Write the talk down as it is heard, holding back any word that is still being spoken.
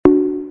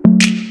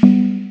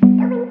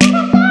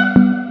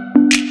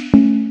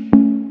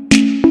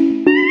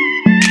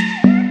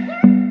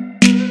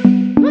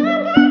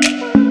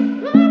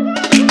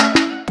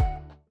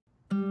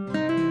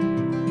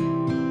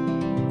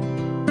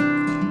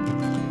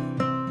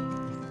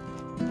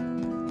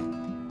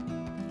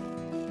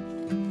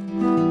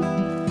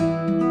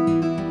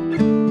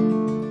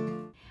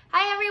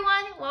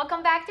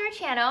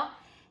channel.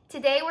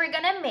 Today we're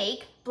gonna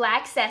make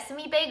black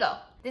sesame bagel.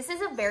 This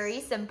is a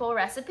very simple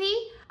recipe.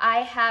 I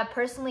have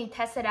personally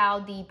tested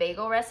out the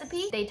bagel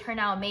recipe. They turn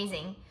out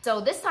amazing.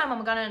 So this time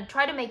I'm gonna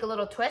try to make a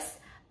little twist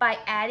by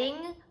adding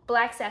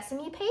black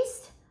sesame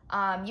paste.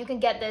 You can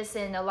get this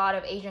in a lot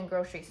of Asian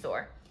grocery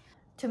store.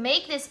 To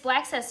make this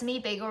black sesame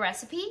bagel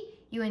recipe,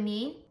 you will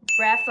need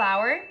bread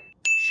flour,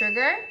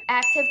 sugar,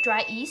 active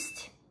dry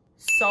yeast,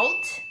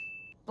 salt,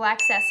 black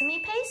sesame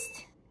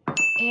paste,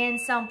 and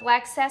some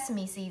black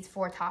sesame seeds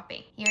for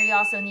topping. Here you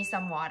also need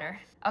some water.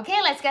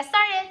 Okay, let's get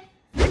started.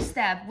 First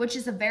step, which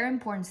is a very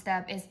important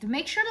step, is to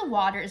make sure the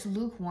water is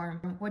lukewarm,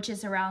 which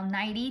is around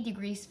 90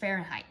 degrees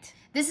Fahrenheit.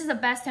 This is the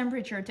best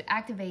temperature to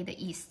activate the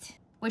yeast,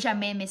 which I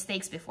made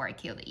mistakes before I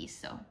killed the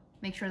yeast, so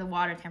make sure the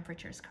water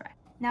temperature is correct.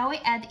 Now we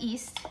add the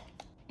yeast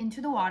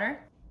into the water,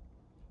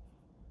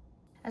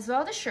 as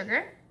well as the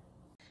sugar.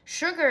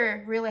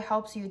 Sugar really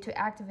helps you to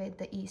activate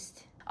the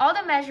yeast. All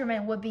the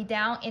measurement will be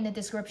down in the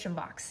description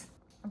box,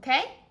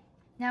 okay?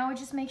 Now we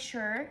just make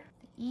sure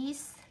the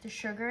yeast, the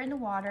sugar, and the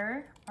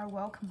water are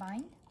well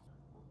combined.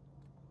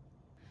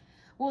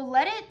 We'll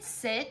let it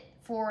sit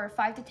for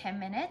 5 to 10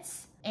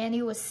 minutes, and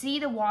you will see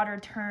the water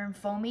turn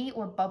foamy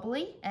or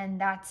bubbly,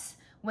 and that's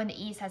when the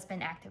yeast has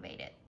been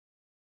activated.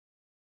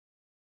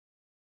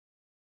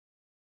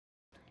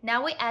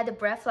 Now we add the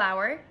bread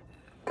flour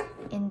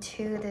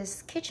into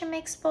this kitchen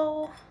mix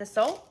bowl, the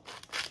salt.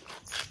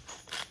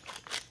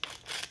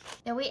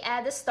 Then we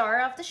add the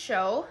star of the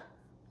show,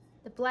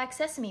 the black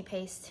sesame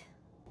paste.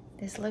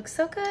 This looks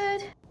so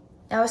good.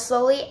 Now we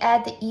slowly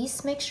add the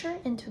yeast mixture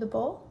into the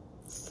bowl.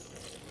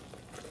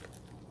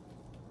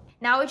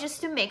 Now we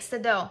just to mix the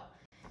dough.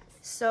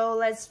 So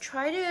let's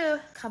try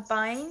to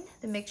combine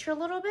the mixture a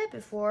little bit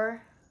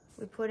before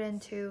we put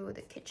into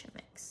the kitchen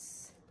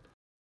mix.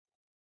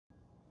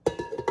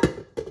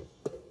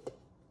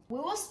 We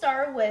will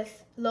start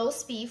with low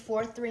speed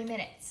for 3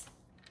 minutes.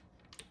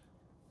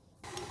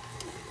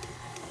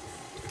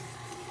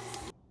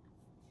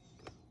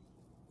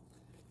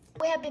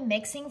 We have been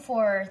mixing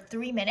for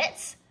 3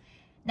 minutes.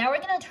 Now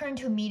we're gonna turn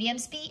to medium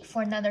speed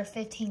for another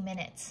 15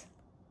 minutes.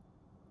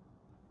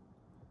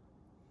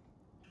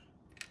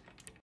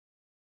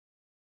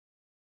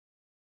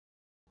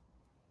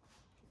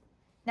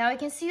 Now you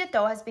can see the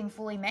dough has been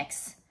fully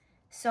mixed.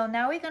 So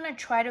now we're gonna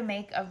try to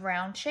make a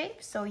round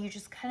shape. So you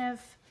just kind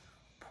of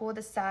pull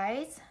the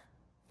sides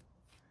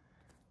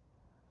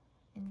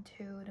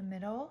into the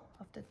middle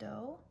of the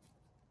dough.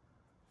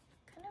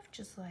 Kind of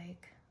just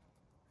like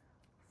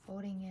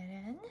folding it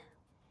in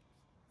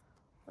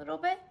a little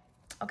bit,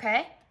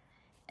 okay?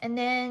 And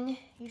then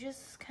you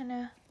just kind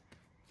of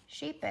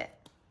shape it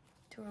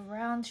to a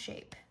round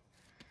shape.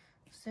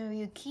 So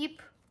you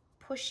keep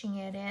pushing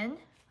it in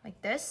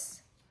like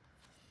this,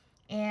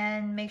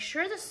 and make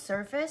sure the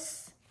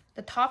surface,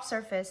 the top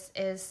surface,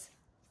 is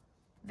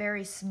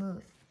very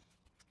smooth.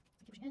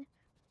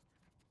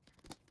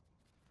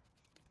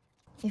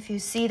 If you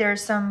see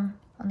there's some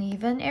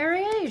uneven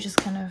area, you just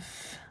kind of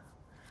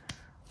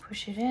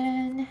push it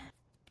in.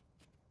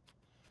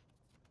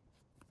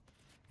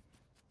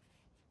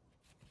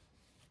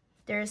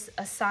 There's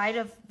a side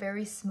of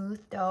very smooth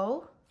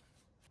dough.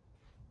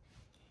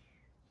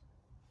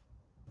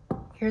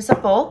 Here's a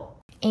bowl,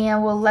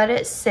 and we'll let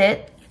it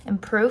sit and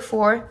brew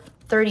for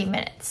 30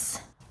 minutes.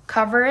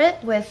 Cover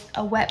it with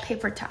a wet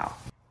paper towel.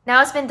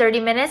 Now it's been 30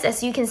 minutes.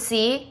 As you can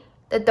see,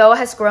 the dough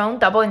has grown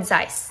double in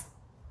size.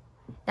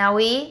 Now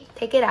we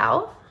take it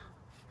out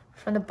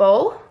from the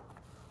bowl.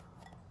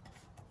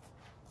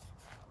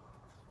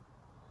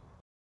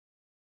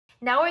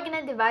 Now we're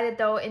gonna divide the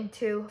dough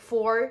into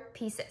 4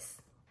 pieces.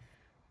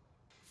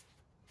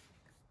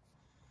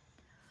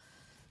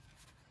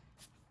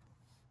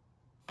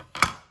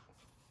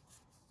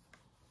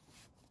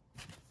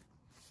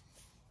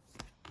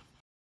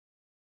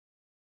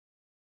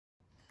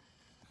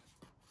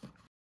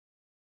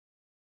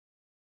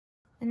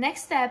 The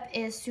next step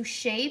is to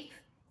shape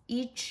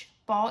each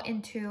ball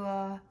into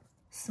a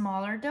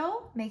smaller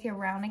dough, make it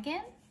round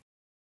again.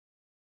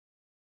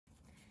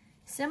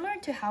 Similar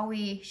to how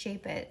we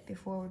shape it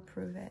before we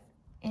prove it.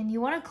 And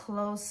you want to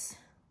close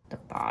the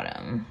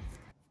bottom.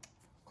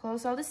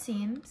 Close all the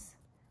seams.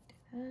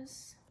 Do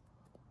this.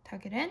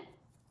 Tuck it in.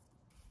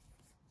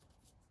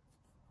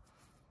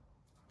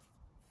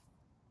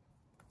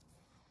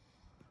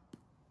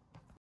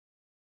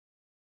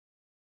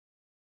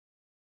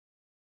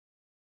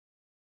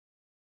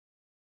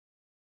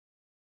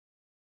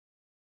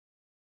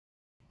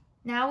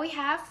 Now we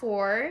have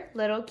 4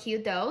 little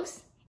cute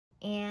doughs,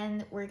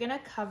 and we're gonna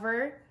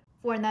cover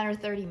for another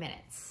 30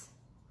 minutes.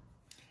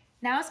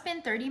 Now it's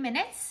been 30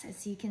 minutes.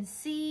 As you can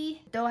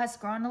see, dough has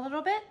grown a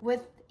little bit.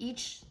 With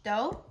each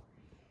dough,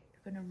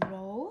 you're gonna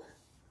roll.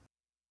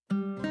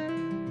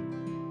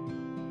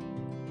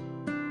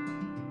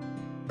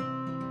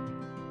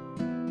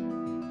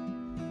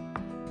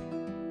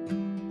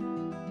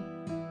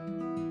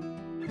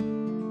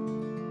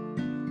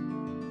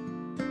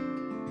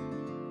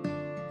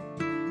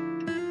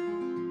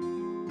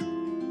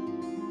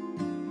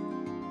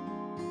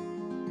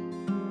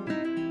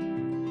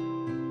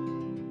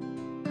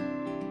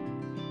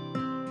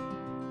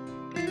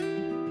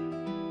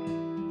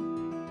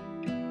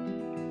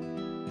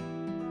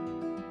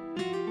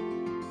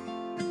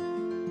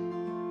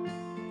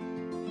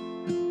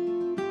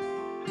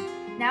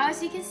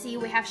 as you can see,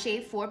 we have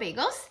shaved 4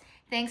 bagels.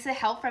 Thanks to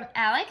help from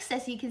Alex,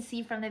 as you can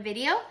see from the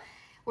video.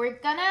 We're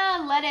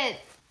gonna let it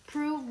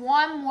prove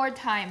one more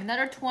time,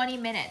 another 20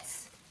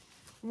 minutes.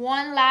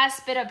 One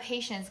last bit of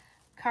patience.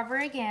 Cover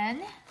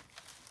again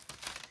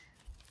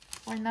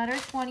for another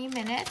 20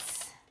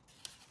 minutes.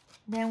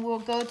 Then we'll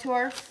go to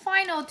our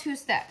final 2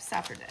 steps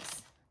after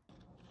this.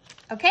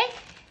 Okay,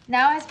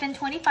 now it's been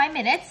 25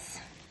 minutes.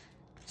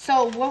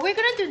 So what we're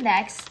gonna do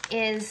next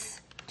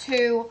is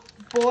to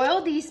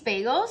boil these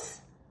bagels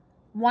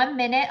 1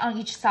 minute on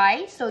each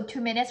side, so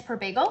 2 minutes per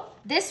bagel.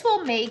 This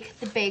will make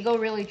the bagel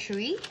really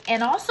chewy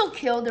and also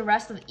kill the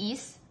rest of the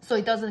yeast so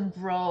it doesn't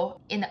grow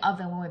in the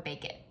oven when we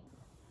bake it.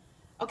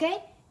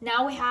 Okay,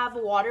 now we have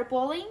water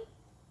boiling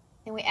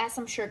and we add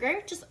some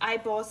sugar. Just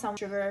eyeball some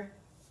sugar.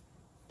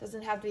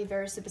 Doesn't have to be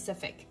very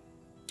specific.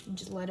 And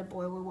just let it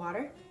boil with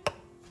water.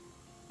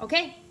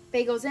 Okay,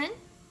 bagels in.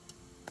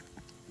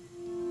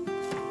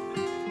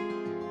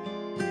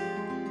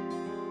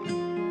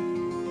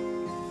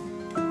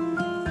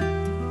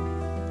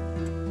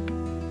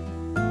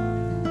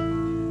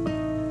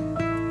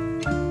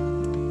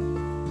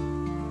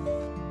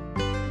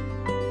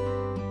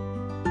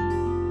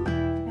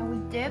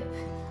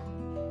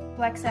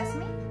 Black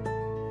sesame.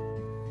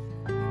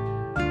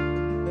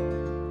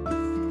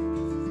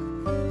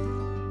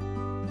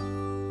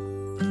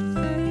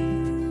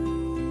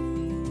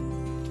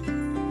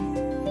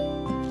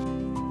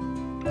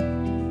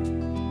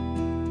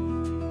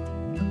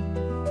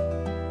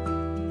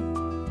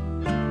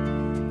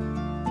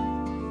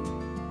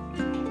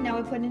 Now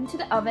we put it into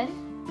the oven,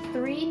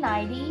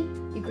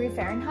 390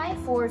 Fahrenheit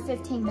for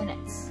 15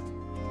 minutes.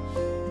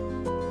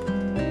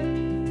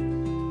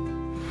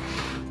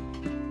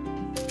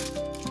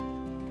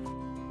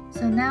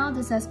 So now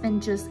this has been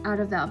just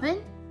out of the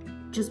oven.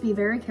 Just be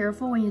very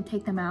careful when you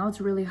take them out. It's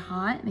really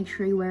hot. Make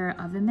sure you wear an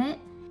oven mitt.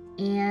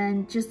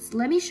 And just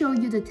let me show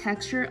you the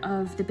texture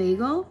of the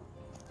bagel.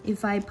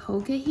 If I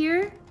poke it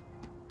here,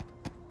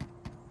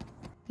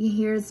 you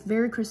hear it's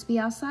very crispy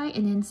outside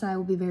and inside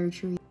will be very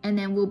chewy. And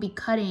then we'll be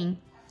cutting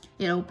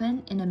it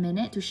open in a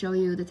minute to show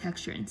you the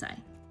texture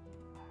inside.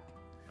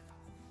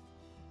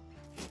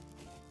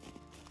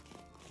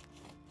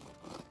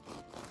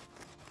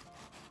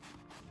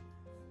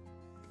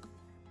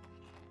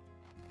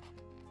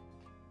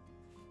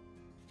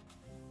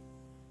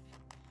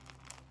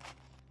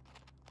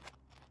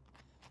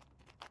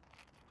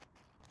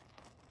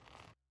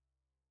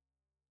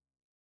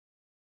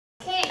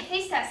 Okay,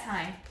 taste test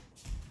time.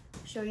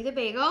 Show you the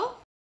bagel.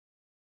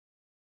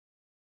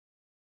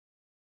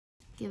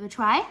 Give it a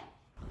try.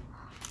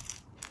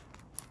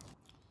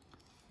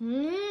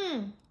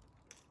 Mmm.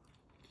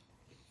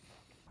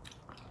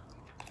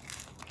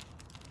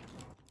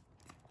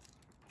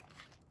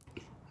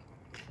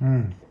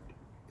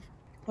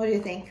 What do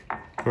you think?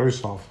 Very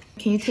soft.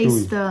 Can you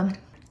taste the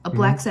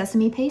black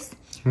sesame paste?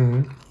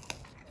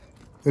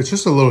 It's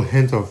just a little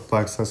hint of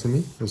black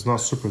sesame. It's not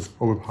super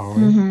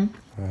overpowering.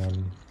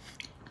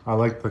 I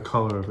like the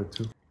color of it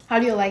too. How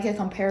do you like it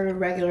compared to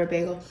regular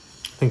bagel?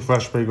 I think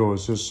fresh bagel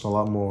is just a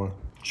lot more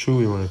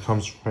chewy when it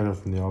comes right out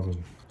from the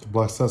oven. The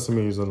black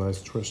sesame is a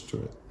nice twist to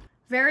it.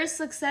 Very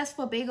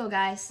successful bagel,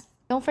 guys.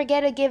 Don't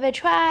forget to give it a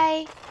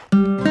try.